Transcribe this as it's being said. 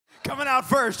Coming out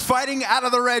first, fighting out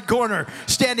of the red corner,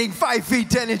 standing 5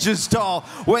 feet 10 inches tall,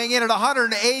 weighing in at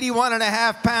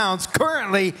 181.5 pounds,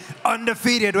 currently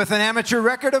undefeated with an amateur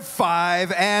record of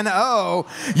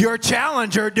 5-0. Your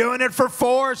challenger doing it for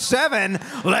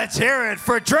 4-7. Let's hear it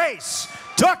for Treyce,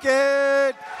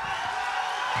 Tuckett.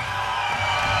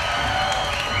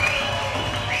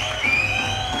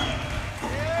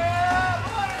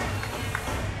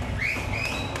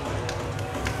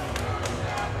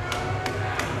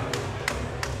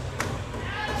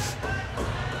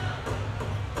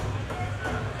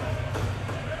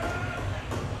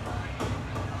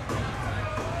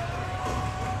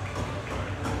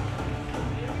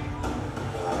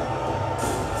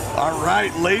 All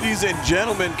right, ladies and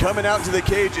gentlemen, coming out to the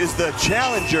cage is the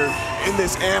challenger in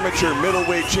this amateur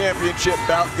middleweight championship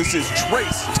bout. This is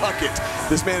Treyce Tuckett.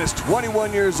 This man is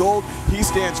 21 years old. He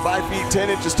stands 5 feet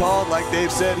 10 inches tall. Like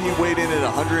Dave said, he weighed in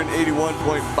at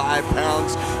 181.5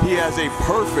 pounds. He has a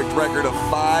perfect record of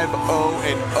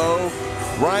 5-0-0.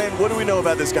 Ryan, what do we know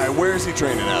about this guy? Where is he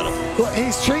training out of? Well,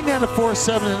 he's training out of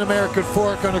 4-7 in American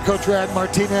Fork under Coach Rad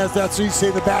Martinez. That's what you see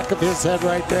the back of his head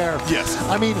right there. Yes.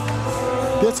 I mean,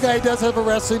 this guy does have a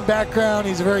wrestling background.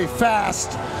 He's very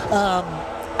fast.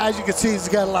 As you can see, he's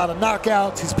got a lot of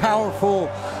knockouts. He's powerful.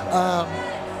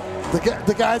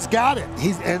 The guy's got it.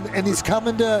 He's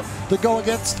coming to go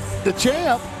against the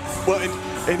champ. Well,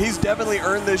 and he's definitely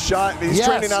earned this shot. He's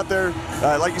training out there,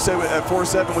 like you said, at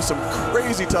 4-7 with some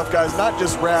crazy tough guys, not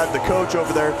just Rad, the coach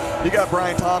over there. You got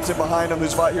Brian Thompson behind him,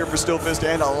 who's fought here for SteelFist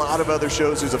and a lot of other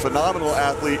shows, who's a phenomenal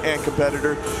athlete and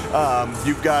competitor.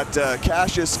 You've got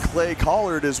Cassius Clay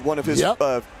Collard is one of his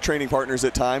training partners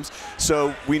at times.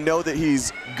 So we know that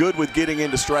he's good with getting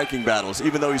into striking battles,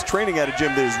 even though he's training at a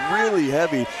gym that is really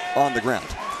heavy on the ground.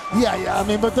 Yeah, I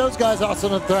mean, but those guys also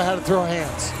know how to throw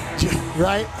hands.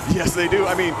 Right? Yes, they do.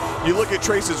 I mean, you look at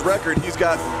Treyce's record, he's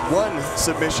got one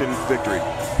submission victory.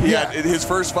 He had his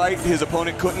first fight, his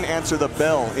opponent couldn't answer the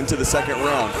bell into the second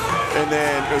round. And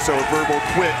then, so a verbal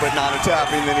quit, but not a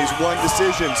tap. And then he's won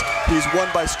decisions. He's won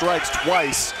by strikes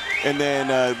twice. And then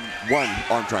one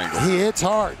arm triangle. He hits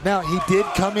hard. Now, he did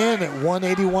come in at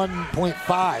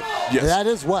 181.5. Yes. That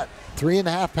is what?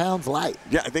 3.5 pounds light.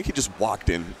 Yeah, I think he just walked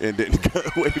in and didn't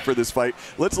wait for this fight.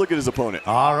 Let's look at his opponent.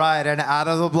 All right, and out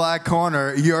of the black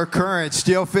corner, your current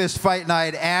SteelFist Fight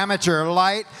Night amateur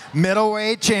light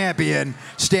middleweight champion,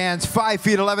 stands 5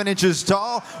 feet 11 inches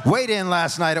tall, weighed in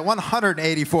last night at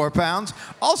 184 pounds,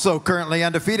 also currently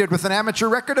undefeated with an amateur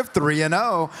record of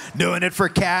 3-0, doing it for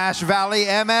Cache Valley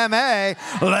MMA.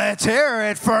 Let's hear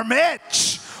it for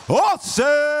Mitch, Olsen.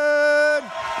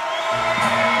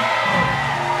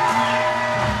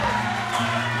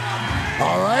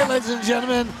 All right, ladies and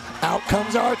gentlemen, out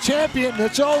comes our champion,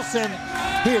 Mitch Olsen.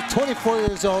 He is 24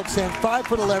 years old, stands 5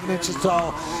 foot 11 inches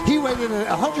tall. He weighed in at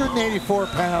 184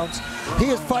 pounds. He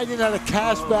is fighting out of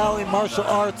Cache Valley Martial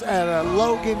Arts at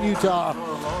Logan, Utah.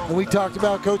 And we talked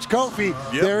about Coach Kofi.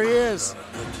 Yep. There he is.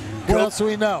 What else do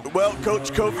we know? Well,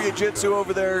 Coach Kofi Ajitsu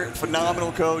over there,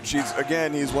 phenomenal coach. He's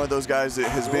one of those guys that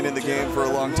has been in the game for a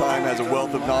long time, has a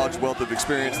wealth of knowledge, wealth of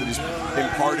experience that he's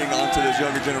imparting onto this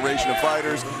younger generation of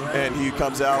fighters. And he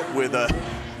comes out with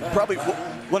probably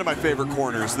one of my favorite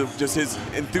corners, just his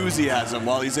enthusiasm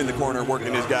while he's in the corner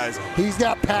working his guys. He's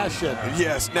got passion.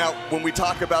 Yes. Now, when we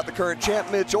talk about the current champ,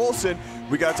 Mitch Olsen,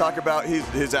 we got to talk about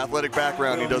his athletic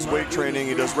background. He does weight training,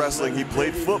 he does wrestling, he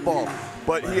played football.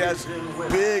 But he has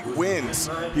big wins.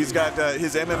 He's got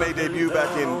his MMA debut back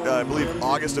in, I believe,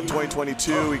 August of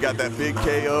 2022. He got that big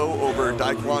KO over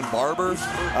Daquan Barber.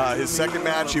 His second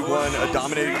match, he won,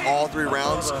 dominating all 3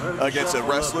 rounds against a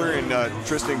wrestler in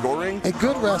Tristan Goring. A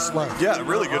good wrestler. Yeah, a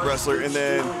really good wrestler. And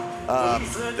then I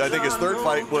think his third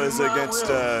fight was against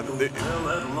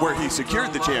where he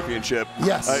secured the championship.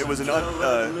 Yes. It was a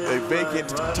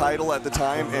vacant title at the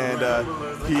time, and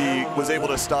he was able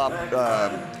to stop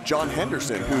John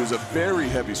Henderson, who's a very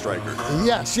heavy striker.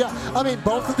 Yes, yeah. I mean,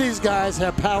 both of these guys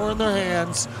have power in their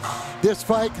hands. This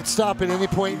fight could stop at any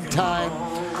point in time.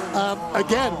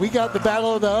 Again, we got the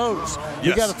battle of the O's. Yes.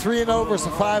 We got a 3-0 versus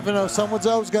a 5-0. Someone's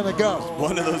O's going to go.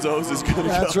 One of those O's is going to go.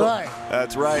 That's right.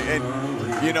 That's right. And,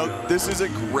 you know, this is a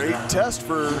great test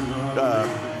for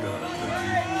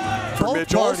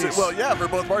Mitch Olsen. Well, yeah, for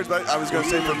both parties. But I was going to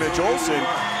say for Mitch Olsen,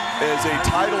 as a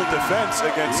title defense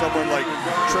against someone like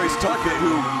Treyce Tuckett,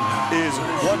 who is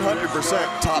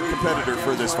 100% top competitor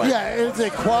for this fight. Yeah, it's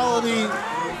a quality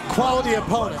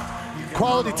opponent,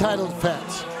 quality title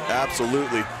defense.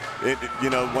 Absolutely.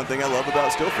 You know, one thing I love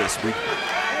about SteelFist, we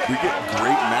get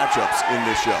great matchups in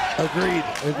this show. Agreed.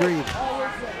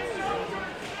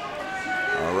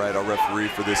 All right, our referee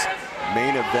for this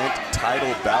main event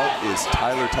title bout is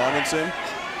Tyler Tomlinson.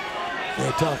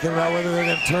 They're talking about whether they're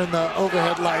going to turn the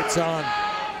overhead lights on.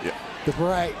 Yeah. The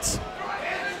brights.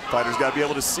 Fighters got to be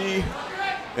able to see,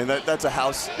 and that's a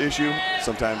house issue.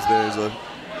 Sometimes there's a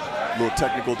little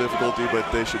technical difficulty, but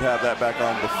they should have that back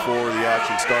on before the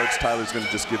action starts. Tyler's going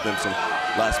to just give them some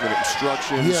last-minute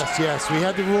instructions. Yes. We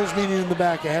had the rules meeting in the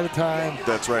back ahead of time.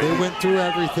 That's right. They went through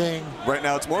everything. Right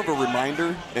now, it's more of a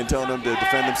reminder and telling them to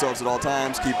defend themselves at all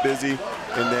times, keep busy,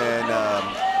 and then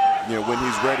when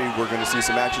he's ready, we're going to see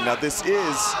some action. Now, this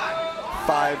is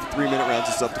 5 3-minute rounds.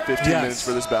 It's up to 15 minutes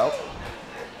for this bout.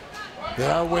 They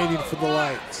are waiting for the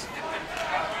lights.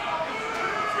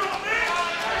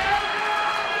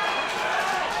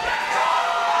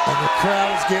 And the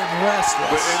crowd's getting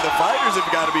restless. And the fighters have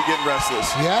got to be getting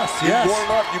restless. Yes. You warm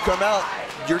up, you come out,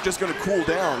 you're just going to cool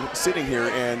down sitting here,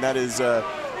 and that is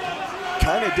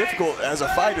kind of difficult as a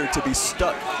fighter to be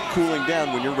stuck cooling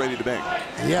down when you're ready to bang.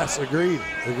 Yes, agreed.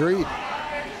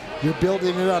 You're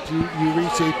building it up. You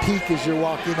reach a peak as you're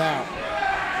walking out.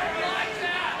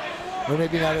 Or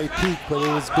maybe not a peak, but it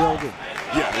was building.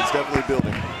 Yeah, it's definitely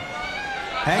building.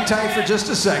 Hang tight for just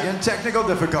a second. Technical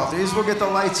difficulties. We'll get the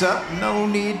lights up. No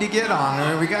need to get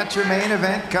on. We got your main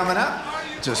event coming up.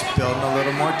 Just building a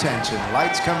little more tension.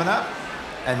 Lights coming up,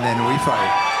 and then we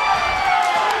fight.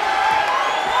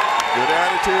 Good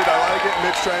attitude. I like it.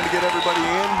 Mitch trying to get everybody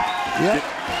in. Yeah.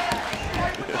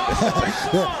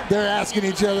 They're asking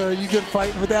each other, are you good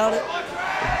fighting without it?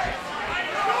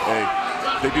 Hey,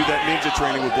 they do that ninja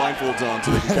training with blindfolds on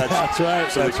so they can catch. That's right.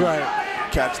 That's right.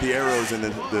 Catch the arrows and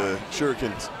the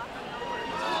shurikens.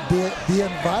 The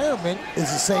environment is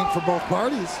the same for both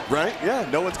parties. Right? Yeah.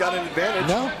 No one's got an advantage.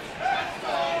 No.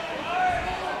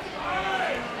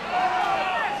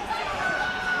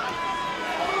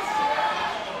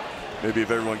 Maybe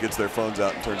if everyone gets their phones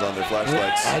out and turns on their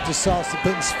flashlights. I just saw some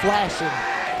things flashing.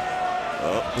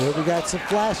 Oh. Yeah, we got some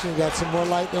flashing. We got some more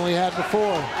light than we had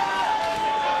before.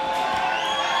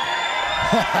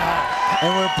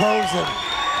 And we're posing.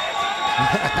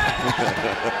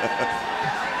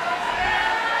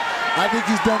 I think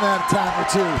he's done that a time or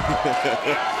two.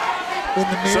 In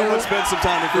the mirror. Someone spent some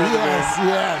time in front of the mirror.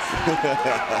 Yes.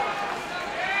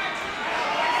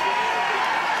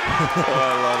 Oh,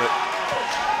 I love it.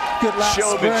 Good last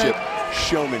Showmanship. spread.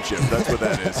 Showmanship. That's what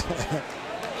that is.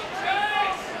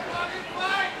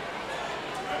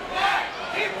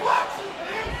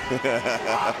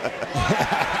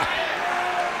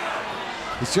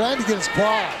 He's trying to get his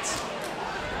quads,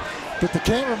 but the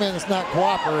cameraman is not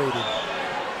cooperating.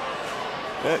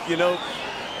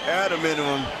 At a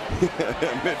minimum,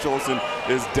 Mitch Olsen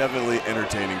is definitely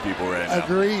entertaining people right now.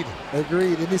 Agreed. And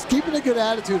he's keeping a good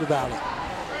attitude about it.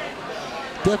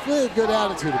 Definitely a good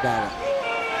attitude about it.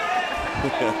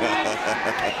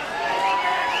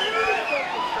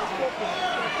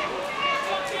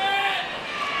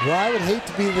 Well, I would hate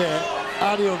to be the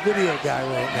audio-video guy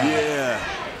right now. Yeah.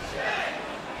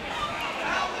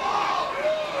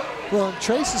 Well, and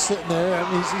Treyce is sitting there.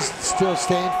 I mean, he's still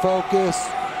staying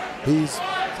focused. He's,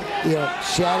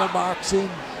 shadow boxing.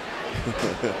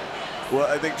 Well,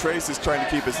 I think Treyce is trying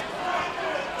to keep his.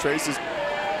 Treyce is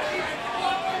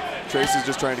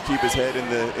just trying to keep his head in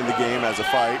the game as a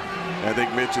fight. And I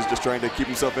think Mitch is just trying to keep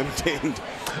himself entertained.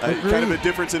 Kind of a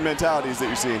difference in mentalities that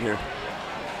you're seeing here.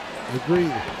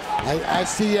 Agreed. I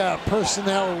see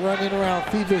personnel running around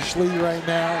feverishly right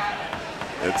now.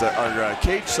 It's our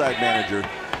cage side manager,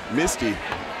 Misty,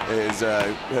 is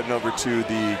heading over to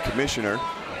the commissioner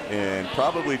and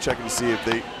probably checking to see if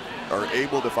they are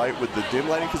able to fight with the dim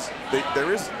lighting, because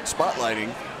there is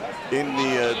spotlighting in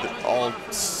the all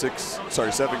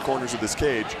 7 corners of this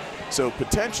cage. So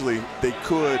potentially they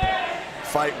could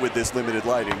fight with this limited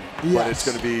lighting, but it's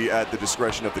going to be at the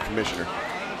discretion of the commissioner.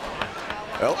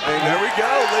 Oh, and there we go,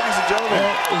 ladies and gentlemen.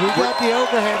 We got the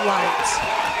overhead lights.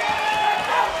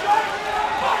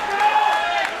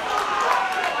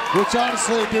 Which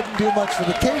honestly didn't do much for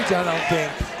the cage, I don't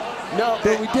think. No.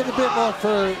 But we did a bit more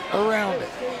for around it.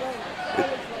 It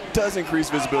does increase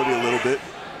visibility a little bit.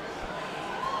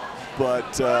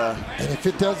 But and if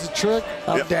it does the trick,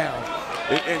 I'm down.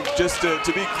 And just to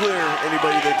be clear,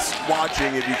 anybody that's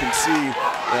watching, if you can see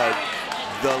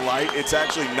the light, it's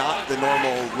actually not the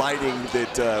normal lighting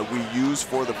that we use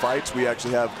for the fights. We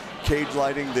actually have cage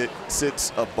lighting that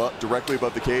sits directly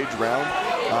above the cage round.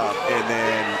 And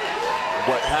then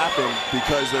what happened,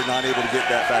 because they're not able to get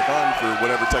that back on for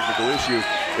whatever technical issue,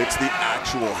 it's the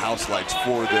actual house lights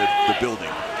for the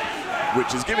building,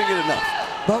 which is giving it enough.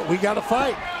 But we got to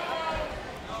fight.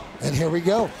 And here we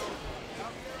go.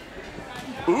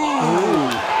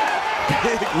 Ooh.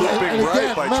 Big looping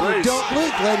right by remember, Treyce. don't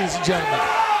blink, ladies and gentlemen.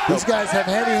 These guys have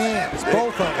heavy hands,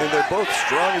 both of them. And they're both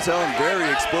strong as hell and very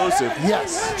explosive.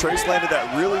 Yes. Treyce landed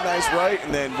that really nice right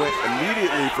and then went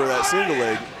immediately for that single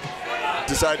leg.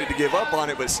 Decided to give up on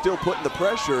it, but still putting the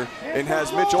pressure, and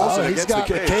has Mitch Olsen against the cage.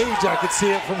 He's got the cage. I could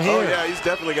see it from here. Oh yeah, he's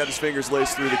definitely got his fingers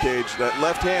laced through the cage. That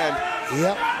left hand,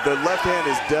 the left hand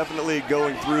is definitely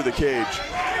going through the cage.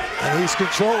 And he's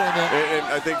controlling it. And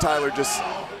I think Tyler just,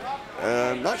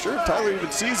 I'm not sure if Tyler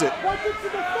even sees it.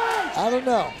 I don't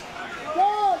know.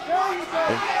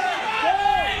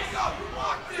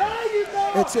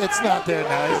 It's not there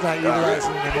now. He's not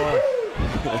utilizing it anymore.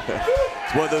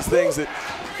 It's one of those things that,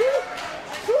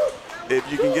 if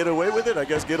you can get away with it, I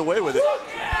guess get away with it.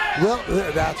 Well,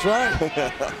 that's right.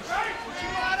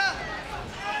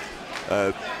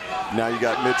 Now you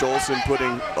got Mitch Olsen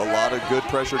putting a lot of good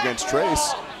pressure against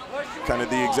Treyce. Kind of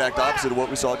the exact opposite of what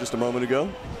we saw just a moment ago.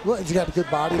 Well, he's got a good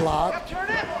body lock.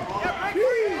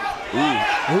 Ooh,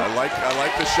 I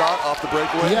like the shot off the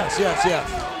breakaway. Yes.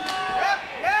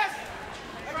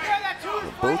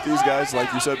 Both these guys,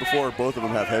 like you said before, both of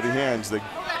them have heavy hands. They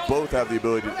both have the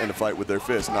ability to end a fight with their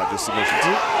fists, not just submissions.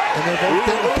 And they're both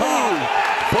getting caught.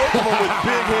 Both of them with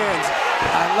big hands.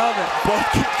 I love it.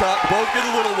 Both get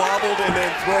a little wobbled and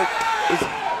then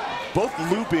both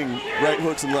looping right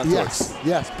hooks and left hooks.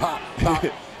 Yes, pop.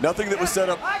 Nothing that was set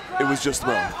up, it was just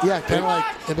thrown. Yeah, kind of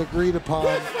like an agreed upon.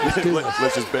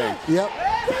 Let's just bang. Yep.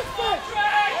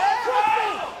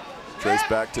 Treyce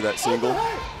back to that single.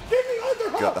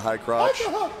 Got the high crotch.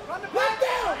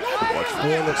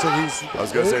 Yeah, looks like he's. I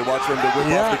was going to say, watch for him to whip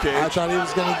off the cage. I thought he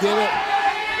was going to get it.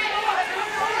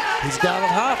 He's got him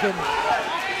hopping.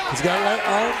 He's got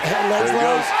legs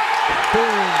low.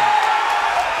 Boom.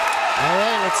 All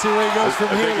right, let's see where he goes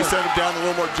from here. I think he set him down a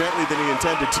little more gently than he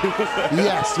intended to.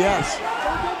 Yes.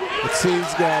 Let's see,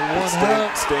 he's got one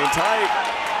hook. Staying tight.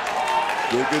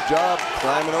 Doing a good job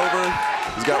climbing over.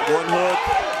 He's got one hook.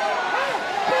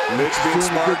 Mitch being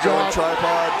smart, going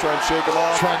tripod, trying to shake him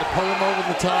off. Trying to pull him over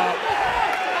the top.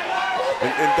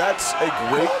 And that's a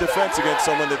great defense against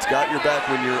someone that's got your back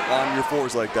when you're on your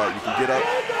fours like that. You can get up,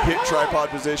 hit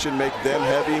tripod position, make them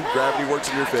heavy. Gravity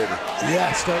works in your favor.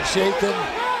 Yeah, start shaking.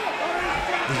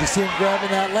 You can see him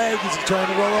grabbing that leg. He's trying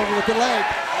to roll over with the leg.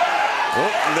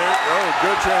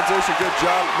 Good transition, good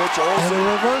job, Mitch Olsen. And he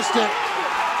reversed it.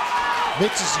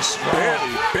 Mitch is just strong.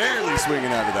 Barely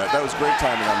swinging out of that. That was great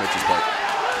timing on Mitch's part.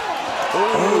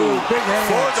 Ooh, big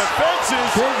hands. For the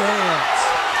fences. Big hands.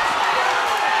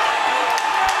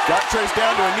 Got Treyce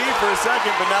down to a knee for a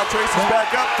second, but now Treyce is back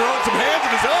up, throwing some hands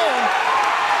of his own.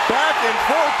 Back and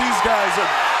forth, these guys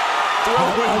are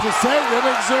throwing. I just said,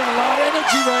 they're exerting a lot of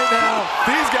energy right now.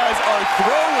 These guys are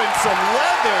throwing some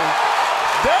leather.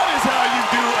 That is how you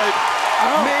do a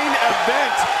main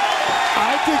event.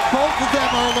 I think both of them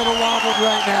are a little wobbled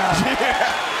right now.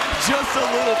 Yeah, just a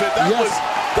little bit.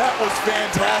 That was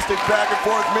fantastic. Back and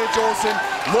forth. Mitch Olsen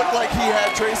looked like he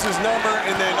had Treyce's number,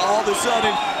 and then all of a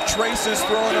sudden, Treyce is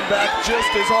throwing him back just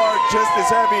as hard, just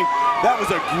as heavy. That was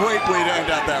a great way to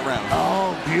end out that round.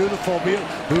 Oh, beautiful. We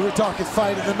were talking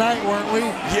fight of the night, weren't we?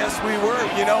 Yes, we were.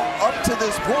 You know, up to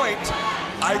this point,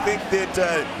 I think that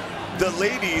the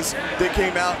ladies that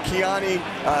came out, Kiani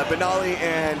Benali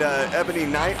and Ebony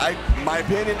Knight, my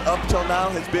opinion up till now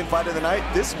has been fight of the night.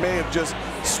 This may have just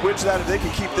switched that. If they can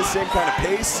keep this same kind of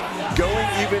pace going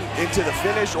even into the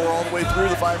finish or all the way through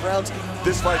the 5 rounds,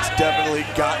 this fight's definitely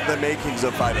got the makings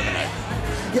of fight of the night.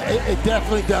 Yeah, it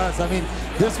definitely does. I mean,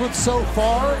 this one so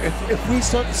far, if we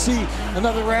start to see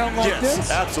another round like this. Yes,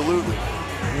 absolutely.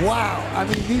 Wow. I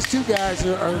mean, these two guys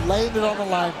are laying it on the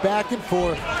line back and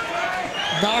forth,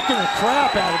 knocking the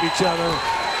crap out of each other.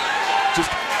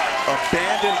 Just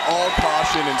abandon all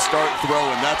caution and start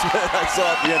throwing. That's what I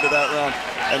saw at the end of that round,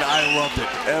 and I loved it,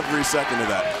 every second of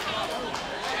that.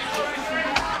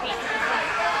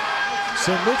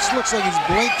 So Mitch looks like he's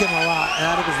blinking a lot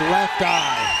out of his left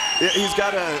eye. Yeah, he's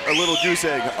got a little goose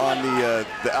egg on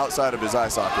the outside of his eye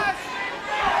socket.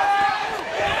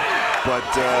 But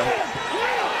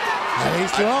and he's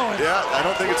throwing. I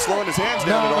don't think it's slowing his hands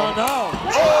down at all. No.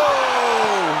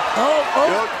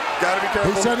 Oh! Gotta be careful.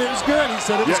 He said it was good. He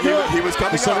said it was good. He was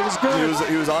coming up. It was good.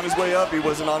 He was on his way up. He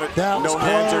wasn't on it. No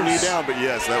hands or knee down, but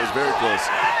yes, that was very close.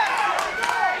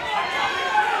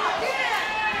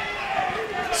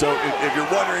 So if you're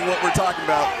wondering what we're talking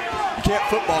about, you can't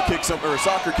football kick someone or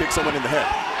soccer kick someone in the head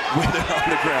when they're on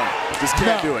the ground. Just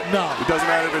can't do it. No. It doesn't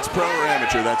matter if it's pro or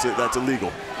amateur. That's illegal.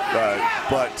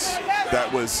 But that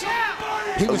was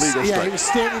a legal strike. Yeah, he was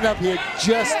standing up. He had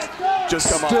just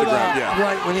come off the ground. Yeah.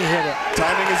 Right when he hit it.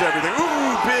 Timing is everything.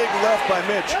 Ooh, big left by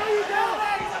Mitch.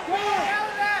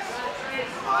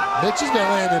 Mitch has been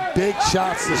landing big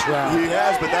shots this round. He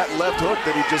has, but that left hook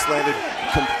that he just landed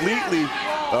completely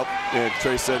up, and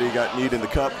Treyce said he got kneed in the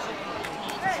cup,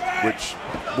 which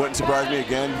wouldn't surprise me.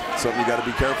 Again, something you got to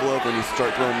be careful of when you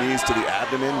start throwing knees to the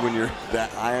abdomen when you're that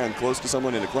high and close to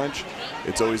someone in a clinch.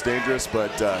 It's always dangerous,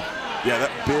 but yeah,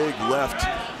 that big left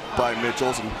by Mitch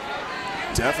Olsen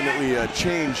definitely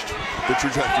changed the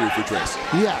trajectory for Treyce.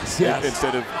 Yes, yes.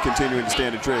 Instead of continuing to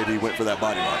stand and trade, he went for that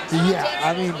body lock. Yeah,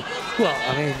 I mean,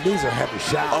 these are heavy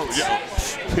shots. Oh, yeah.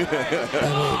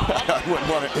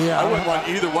 I wouldn't want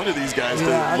either one of these guys to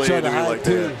lay into me like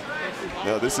that.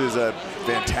 No, this is a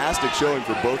fantastic showing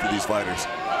for both of these fighters.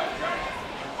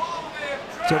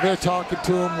 So they're talking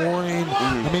to him, warning.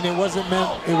 I mean, it wasn't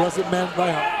meant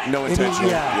by no intentional.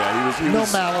 He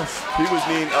was malice. He was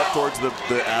kneeing up towards the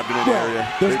abdomen area.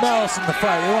 There's malice in the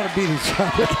fight. They want to beat each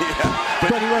other.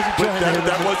 But he wasn't trying to hit him.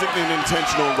 That wasn't an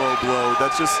intentional low blow.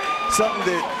 That's just something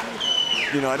that,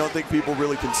 you know, I don't think people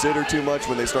really consider too much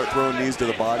when they start throwing knees to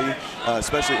the body,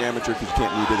 especially amateur, because you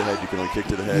can't knee to the head. You can only kick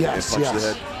to the head and punch to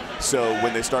the head. So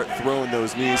when they start throwing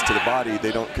those knees to the body, they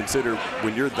don't consider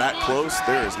when you're that close,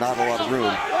 there is not a lot of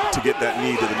room to get that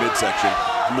knee to the midsection.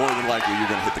 More than likely, you're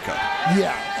going to hit the cup.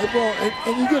 Yeah, well,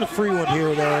 and you get a free one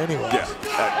here or there anyway. Yeah.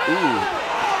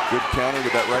 Good counter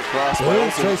with that right cross.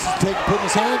 Treyce is putting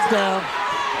his hands down,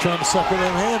 trying to sucker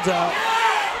them hands out.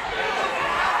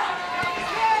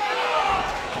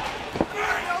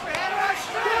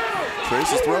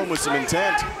 Treyce is throwing with some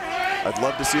intent. I'd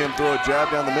love to see him throw a jab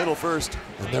down the middle first.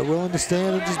 And they're willing to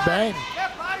stand and just bang.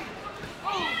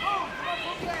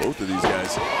 Both of these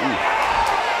guys.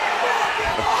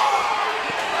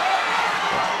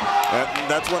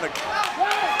 That's one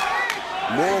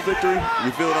moral victory. You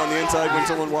feel it on the inside when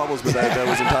someone wobbles, but that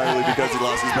was entirely because he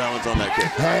lost his balance on that kick.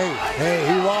 Hey,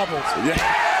 he wobbles. Yeah.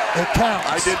 It counts.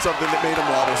 I did something that made him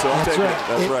wobble, so I'll take it.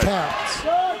 That's right. It counts.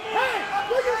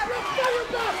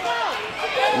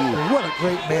 What a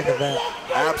great main event.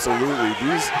 Absolutely.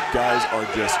 These guys are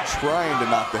just trying to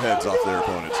knock the heads off their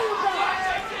opponents.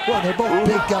 Well, they're both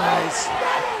big guys.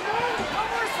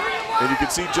 And you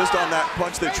can see just on that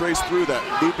punch that Treyce threw, that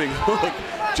looping hook,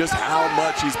 just how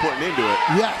much he's putting into it.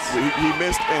 Yes. He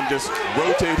missed and just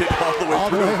rotated all the way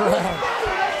through. Around.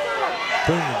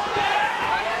 Boom.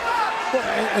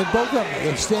 And both of them,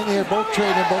 they're standing here, both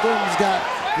trading. Both of them got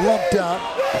lumped up.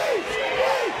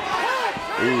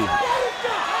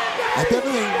 I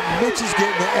definitely think Mitch is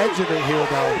getting the edge of it here,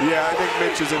 though. Yeah, I think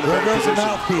Mitch is in the better position. There goes the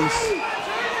mouthpiece.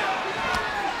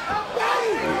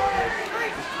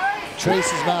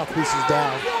 Treyce's mouthpiece is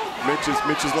down. Mitch is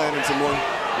landing some more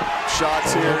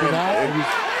shots here. I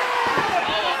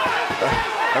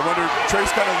wonder,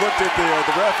 Treyce kind of looked at the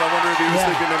ref. I wonder if he was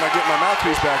thinking, am I getting my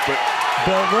mouthpiece back?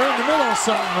 But we're in the middle of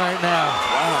something right now.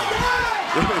 Wow.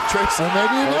 Treyce. Well,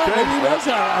 maybe he knows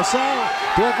that. I saw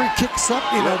the referee kick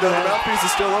something over there. The mouthpiece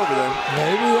is still over there.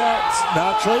 Maybe that's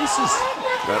not Treyce's.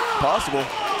 That's possible.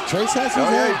 Treyce has his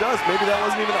yeah, he does. Maybe that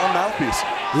wasn't even on mouthpiece.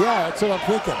 Yeah, that's what I'm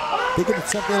thinking. Thinking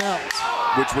it's something else.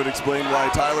 Which would explain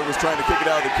why Tyler was trying to kick it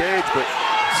out of the cage, but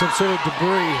some sort of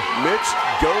debris. Mitch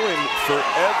going for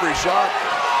every shot.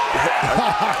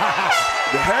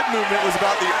 The head movement was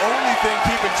about the only thing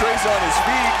keeping Treyce on his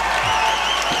feet.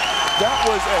 That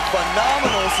was a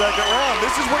phenomenal second round.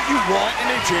 This is what you want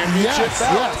in a championship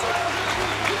bout. Yes.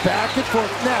 Back and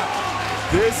forth now.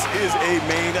 This is a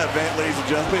main event, ladies and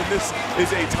gentlemen. This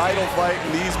is a title fight,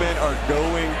 and these men are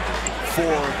going for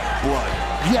blood.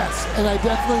 Yes, and I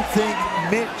definitely think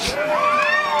Mitch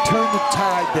turned the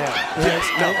tide there. Yes,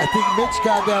 I think Mitch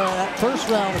got there. That first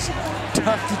round was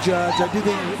tough to judge. I do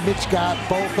think Mitch got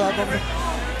both of them,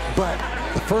 but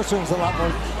the first one was a lot more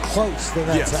close than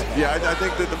that second. Yeah, I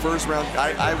think that the first round,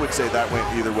 I would say that went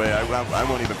either way. I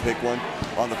won't even pick one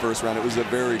on the first round. It was a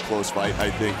very close fight.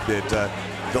 I think that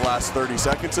the last 30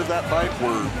 seconds of that fight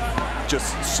were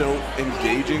just so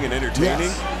engaging and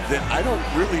entertaining that I don't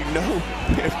really know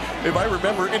if I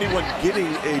remember anyone getting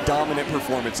a dominant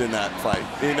performance in that fight,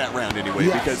 in that round anyway,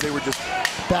 because they were just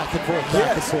back and forth,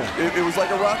 back and forth. It was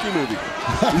like a Rocky movie.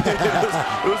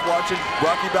 it was watching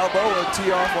Rocky Balboa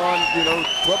tee off on,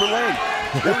 Clubber Lane.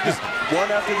 They were just one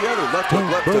after the other, left hook,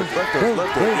 left hook, left hook,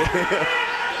 left hook.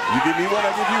 You give me one,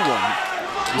 I give you one.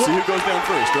 You see who goes down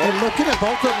first, right? And looking at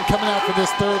both of them coming out for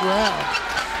this third round,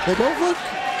 they both look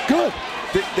good.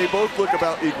 They both look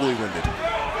about equally winded.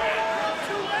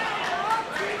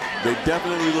 They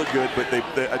definitely look good, but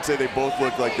I'd say they both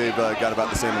look like they've got about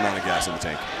the same amount of gas in the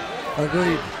tank.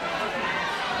 Agreed.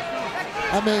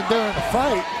 I mean, they're in a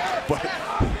fight, but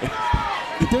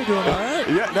they're doing all right.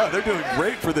 Yeah, no, they're doing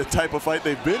great for the type of fight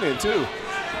they've been in, too.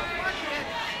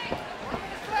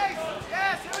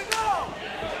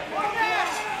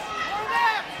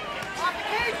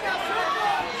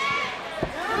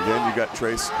 you got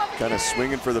Treyce kind of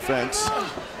swinging for the fence,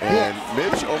 and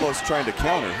Mitch almost trying to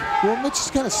counter. Well, Mitch is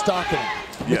kind of stalking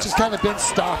him. Mitch has kind of been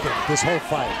stalking this whole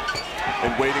fight.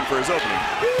 And waiting for his opening.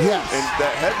 Yes. And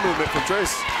that head movement from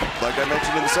Treyce, like I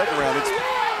mentioned in the second round, it's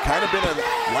kind of been a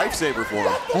lifesaver for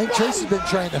him. I think Treyce has been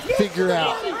trying to figure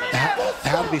out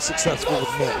how to be successful with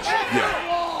Mitch. Yeah.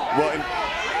 Well, and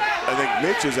I think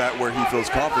Mitch is at where he feels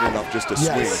confident enough just to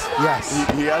swing. Yes.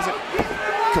 He hasn't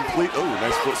oh,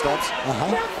 nice foot stomps.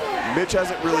 Mitch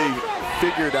hasn't really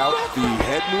figured out the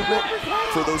head movement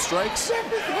for those strikes.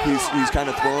 He's kind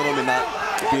of throwing them and not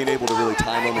being able to really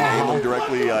time them and aim them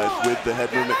directly with the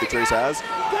head movement that Treyce has.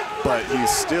 But he's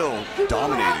still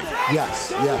dominating.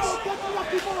 Yes.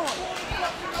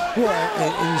 Well,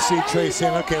 and you see Treyce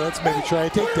saying, okay, let's maybe try a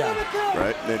takedown.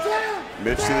 Right, and then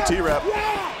Mitch to the T-rap.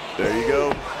 There you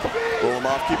go. Roll him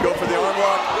off, keep going for the arm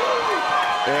lock.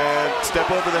 And step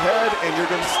over the head, and you're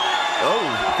gonna, oh,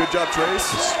 good job,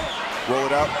 Treyce. Roll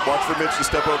it out, watch for Mitch to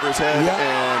step over his head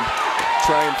and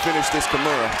try and finish this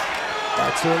Kimura.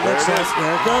 That's what it looks like.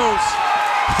 There it goes.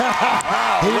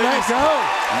 He let go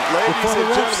before the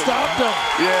ref stopped him.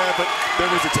 Yeah, but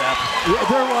there was a tap. Yeah,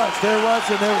 there was,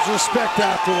 and there was respect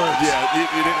afterwards. Yeah, you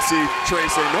didn't see Trey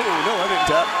say, no, I didn't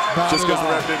tap. Just because the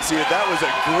ref didn't see it. That was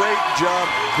a great jump.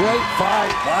 Great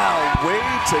fight. Wow, way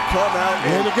to come out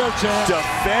and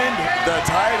defend the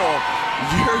title.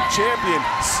 Your champion,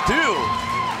 still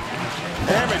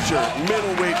amateur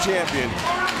middleweight champion,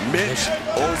 Mitch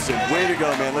Olsen. Way to go,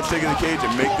 man. Let's take it to the cage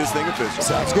and make this thing official.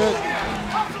 Sounds good.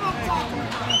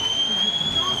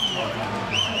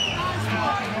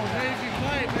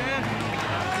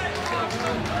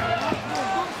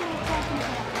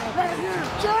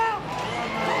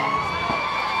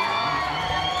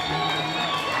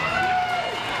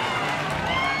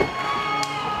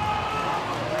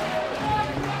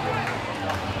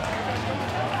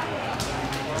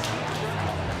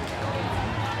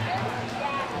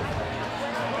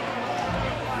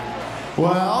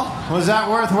 Well, was that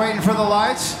worth waiting for the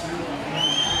lights?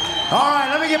 All right,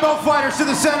 let me get both fighters to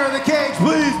the center of the cage,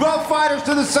 please. Both fighters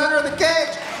to the center of the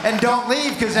cage. And don't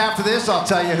leave, because after this, I'll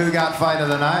tell you who got fight of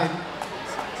the night.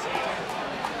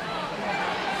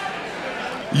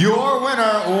 Your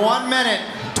winner, 1 minute,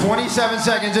 27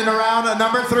 seconds into round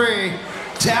number 3.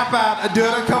 Tap out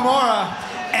Aduda Kimura.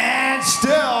 And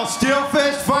still,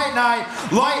 SteelFist Fight Night,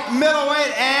 light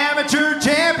middleweight amateur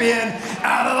champion,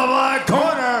 out of the black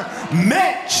corner,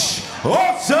 Mitch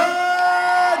Olsen!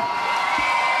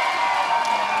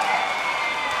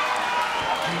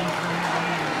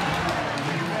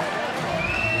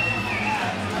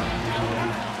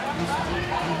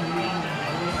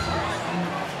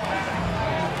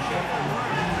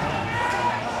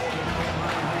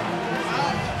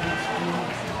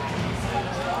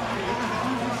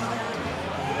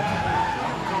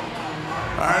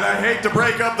 All right, I hate to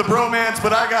break up the bromance,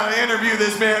 but I got to interview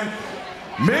this man.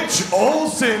 Mitch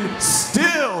Olsen,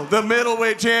 still the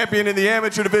middleweight champion in the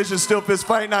amateur division, SteelFist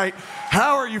Fight Night.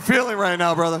 How are you feeling right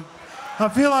now, brother? I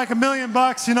feel like $1 million.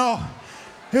 You know,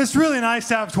 it's really nice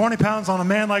to have 20 pounds on a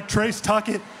man like Treyce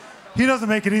Tuckett. He doesn't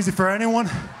make it easy for anyone.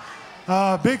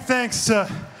 Big thanks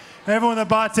to everyone that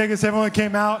bought tickets, everyone that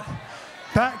came out.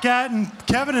 Pat, Kat, and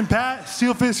Kevin and Pat,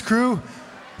 SteelFist crew,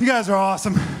 you guys are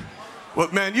awesome. Well,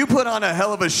 man, you put on a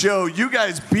hell of a show. You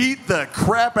guys beat the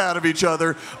crap out of each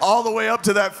other all the way up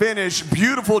to that finish.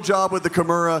 Beautiful job with the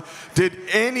Kimura. Did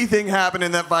anything happen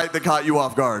in that fight that caught you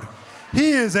off guard? He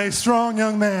is a strong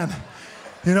young man.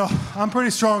 You know, I'm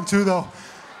pretty strong too, though.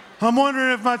 I'm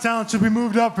wondering if my talent should be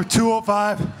moved up for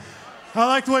 205. I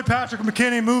like the way Patrick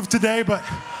McKinney moved today, but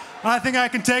I think I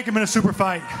can take him in a super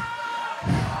fight.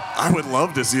 I would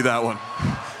love to see that one.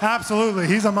 Absolutely.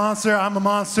 He's a monster. I'm a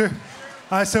monster.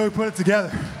 I say we put it together.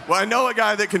 Well, I know a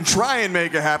guy that can try and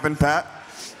make it happen, Pat.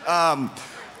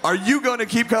 Are you going to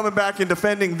keep coming back and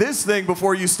defending this thing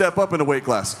before you step up in a weight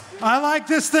class? I like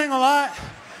this thing a lot.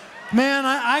 Man,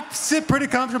 I sit pretty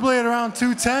comfortably at around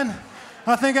 210.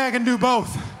 I think I can do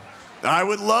both. I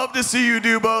would love to see you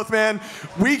do both, man.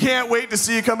 We can't wait to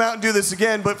see you come out and do this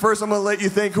again, but first I'm going to let you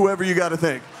thank whoever you got to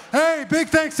thank. Hey, big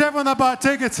thanks to everyone that bought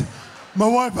tickets. My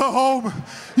wife at home.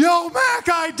 Yo, Mac,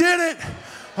 I did it.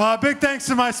 Big thanks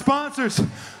to my sponsors,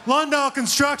 Lundell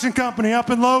Construction Company up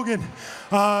in Logan,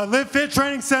 Live Fit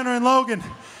Training Center in Logan,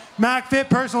 Mac Fit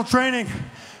Personal Training,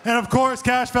 and of course,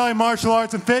 Cache Valley Martial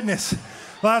Arts and Fitness.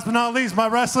 Last but not least, my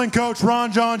wrestling coach,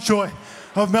 Ron John Choi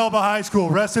of Melba High School.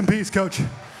 Rest in peace, Coach.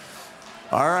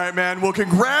 All right, man. Well,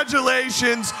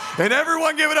 congratulations. And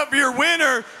everyone give it up for your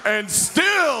winner and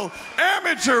still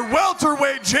amateur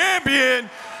welterweight champion,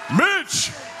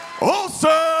 Mitch Olsen.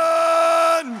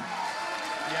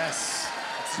 Yes.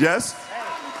 Yes?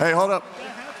 Hey, hold up.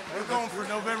 We're going for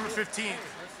November 15th.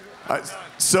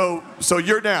 So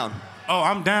you're down. Oh,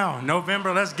 I'm down.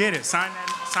 November, let's get it. Sign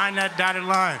that dotted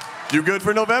line. You good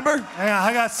for November? Yeah,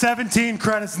 I got 17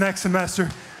 credits next semester.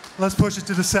 Let's push it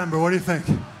to December. What do you think?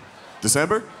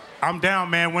 December? I'm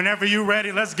down, man. Whenever you're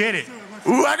ready, let's get it.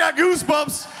 Ooh, I got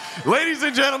goosebumps. Ladies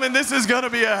and gentlemen, this is going to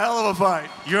be a hell of a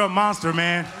fight. You're a monster,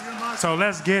 man. So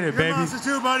let's get it, You're baby. a monster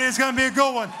too, buddy. It's going to be a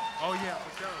good one. Oh, yeah,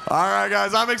 for sure. All right,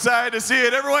 guys, I'm excited to see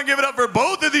it. Everyone give it up for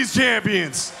both of these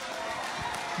champions.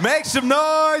 Make some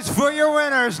noise for your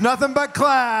winners. Nothing but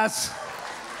class.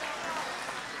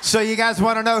 So you guys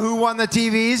want to know who won the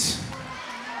TVs?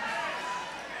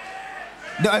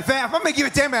 No, if I'm going to give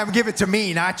it to anybody, I'm going to give it to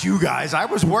me, not you guys. I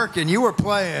was working. You were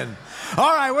playing.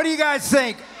 All right, what do you guys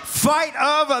think? Fight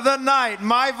of the night.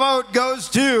 My vote goes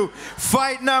to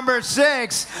fight number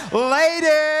 6.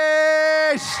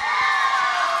 Ladies!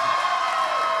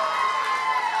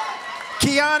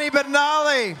 Kiani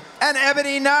Benali and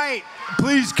Ebony Knight,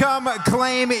 please come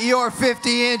claim your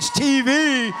 50-inch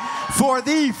TV for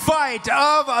the fight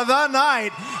of the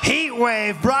night.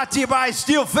 Heatwave, brought to you by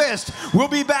SteelFist. We'll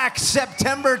be back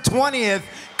September 20th.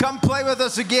 Come play with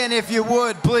us again if you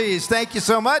would, please. Thank you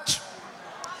so much.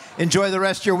 Enjoy the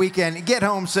rest of your weekend. Get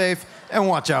home safe and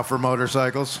watch out for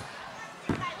motorcycles.